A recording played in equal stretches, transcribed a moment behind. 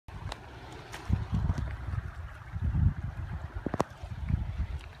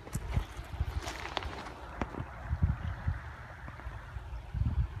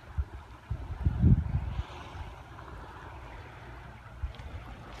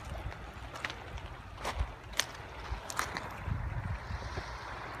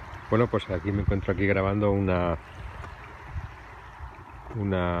Bueno, pues aquí me encuentro aquí grabando una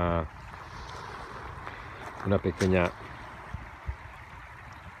pequeña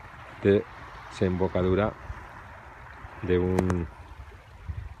desembocadura de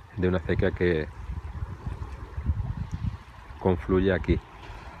una acequia que confluye aquí,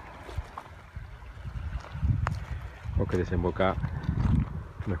 o que desemboca,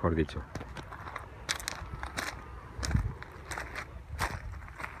 mejor dicho.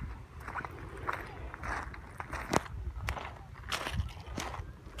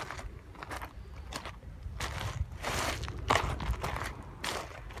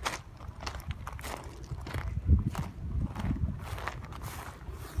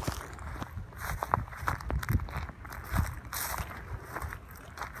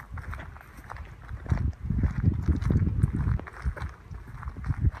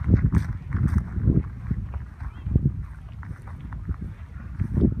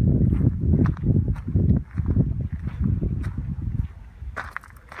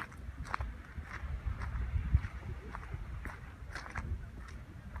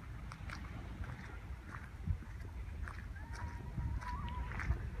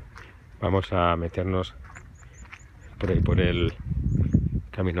 Vamos a meternos por ahí, por el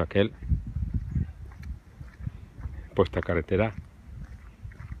camino aquel, por esta carretera.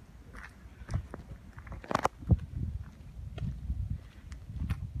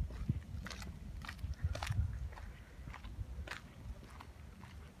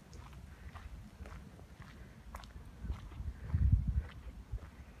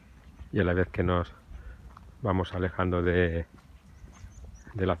 Y a la vez que nos vamos alejando de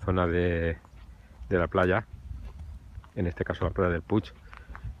la zona de la playa, en este caso la playa del Puig,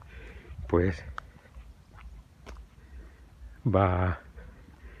 pues va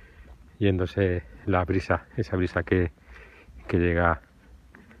yéndose la brisa, esa brisa que llega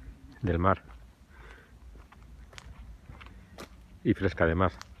del mar, y fresca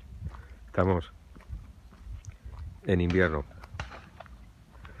además. Estamos en invierno.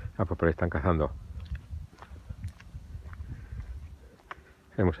 Ah, pues por ahí están cazando.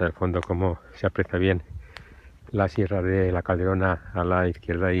 Vemos al fondo cómo se aprecia bien la sierra de la Calderona. A la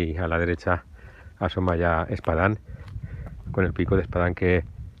izquierda y a la derecha asoma ya Espadán, con el pico de Espadán que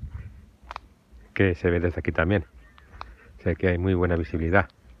se ve desde aquí también. O sea que hay muy buena visibilidad.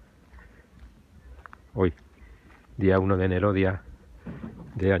 Hoy, día 1 de enero, día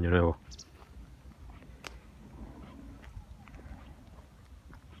de Año Nuevo.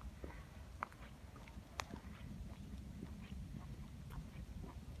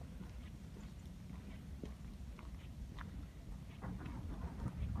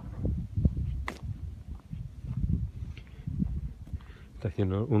 Está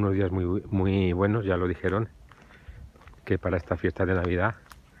haciendo unos días muy buenos, ya lo dijeron, que para esta fiesta de Navidad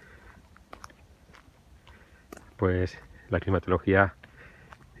pues la climatología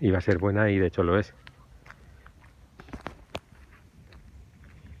iba a ser buena, y de hecho lo es.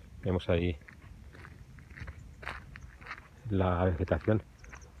 Vemos ahí la vegetación.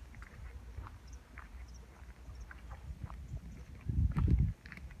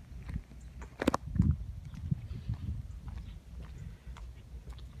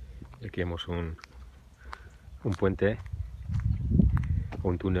 Aquí vemos un puente,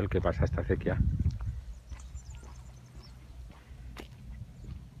 un túnel que pasa esta acequia.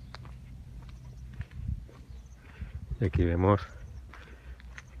 Y aquí vemos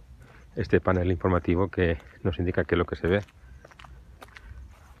este panel informativo que nos indica qué es lo que se ve.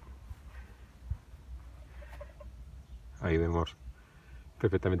 Ahí vemos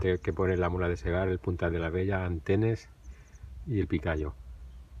perfectamente que pone la mula de segar, el punta de la bella, antenes y el picayo.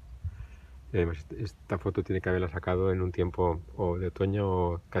 Y además esta foto tiene que haberla sacado en un tiempo o de otoño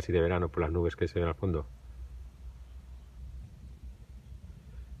o casi de verano, por las nubes que se ven al fondo.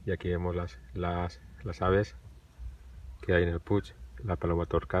 Y aquí vemos las aves que hay en el Puig: la paloma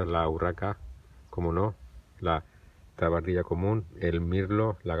torcaz, la urraca, como no, la tabardilla común, el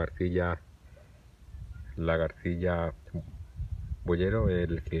mirlo, la garcilla boyero,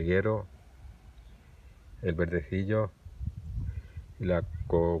 el jilguero, el verdecillo y la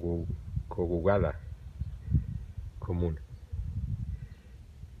cogugada común.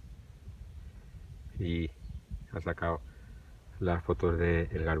 Y ha sacado las fotos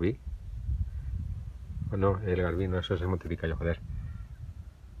del garbí. O no, el garbí no, eso es el montepicayo, joder.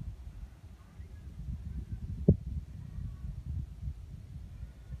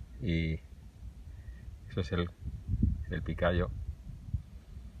 Y eso es el picayo.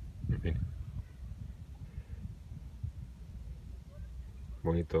 En fin,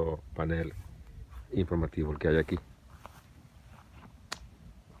 bonito panel informativo el que hay aquí.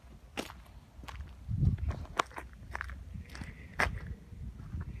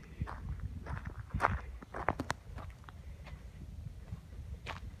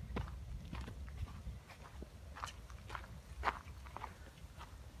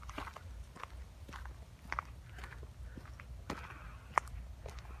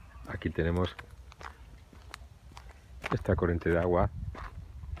 Aquí tenemos esta corriente de agua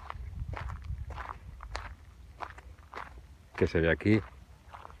que se ve aquí.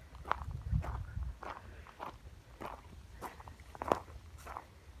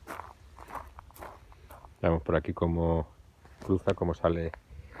 Vemos por aquí cómo cruza, cómo sale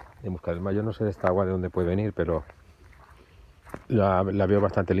de Musca del Mar. Yo no sé de esta agua de dónde puede venir, pero la veo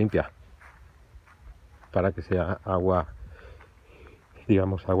bastante limpia para que sea agua,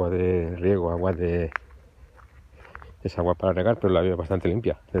 digamos, agua de riego, es agua para regar, pero la veo bastante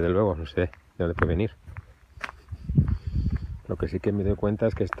limpia, desde luego. No sé de dónde puede venir. Lo que sí que me doy cuenta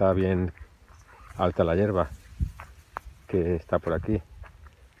es que está bien alta la hierba que está por aquí,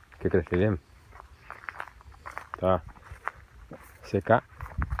 que crece bien. Está seca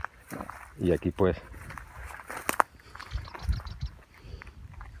y aquí pues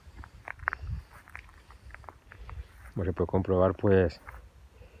como se puede comprobar, pues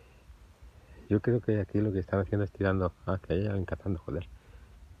yo creo que aquí lo que están haciendo es tirando. Ah, que hay alguien cazando, joder.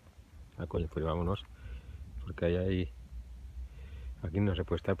 Ah, coño, pues vámonos, porque aquí no se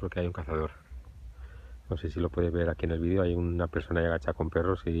puede estar porque hay un cazador. No sé si lo podéis ver aquí en el vídeo, hay una persona ahí agachada con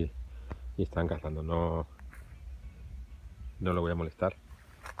perros y están cazando. No lo voy a molestar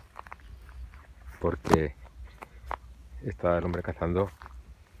porque está el hombre cazando.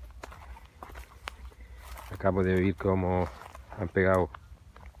 Acabo de oír cómo han pegado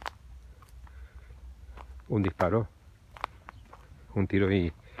un disparo, un tiro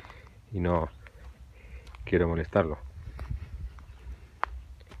y no quiero molestarlo.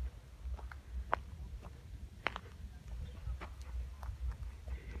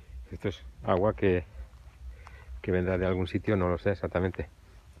 Esto es agua que vendrá de algún sitio, no lo sé exactamente.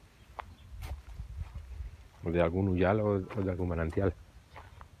 O de algún huyal o de algún manantial.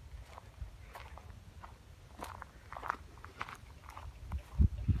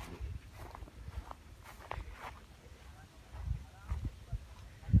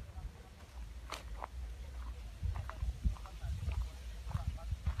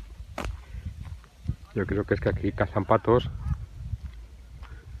 Yo creo que es que aquí cazan patos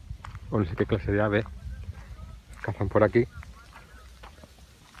o no sé qué clase de ave cazan por aquí.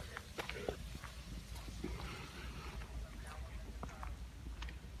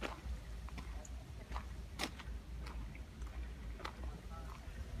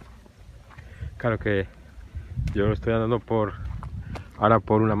 Claro que yo estoy andando ahora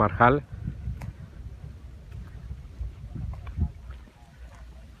por una marjal.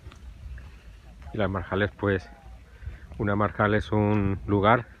 Y las marjales, pues, una marjal es un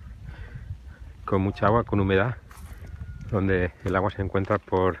lugar con mucha agua, con humedad, donde el agua se encuentra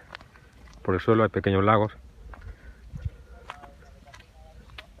por el suelo, hay pequeños lagos.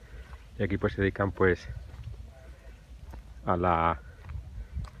 Y aquí pues se dedican pues a la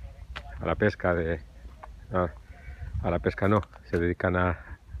pesca a la pesca no, se dedican a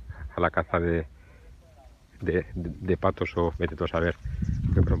la caza de patos o vete tú a saber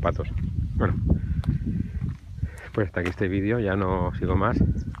que son patos. Bueno, pues hasta aquí este vídeo, ya no sigo más.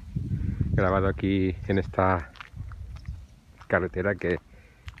 Grabado aquí en esta carretera que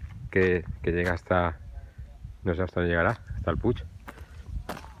llega hasta, no sé hasta dónde llegará, hasta el Puig.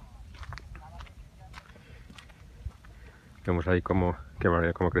 Vemos ahí cómo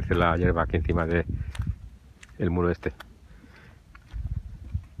crece la hierba aquí encima de el muro este.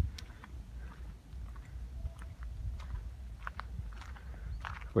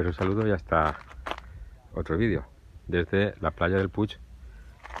 Pues un saludo y hasta otro vídeo desde la playa del Puig,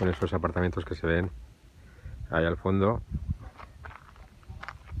 con esos apartamentos que se ven ahí al fondo.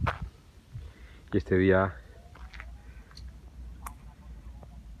 Y este día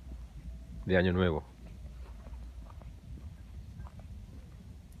de Año Nuevo.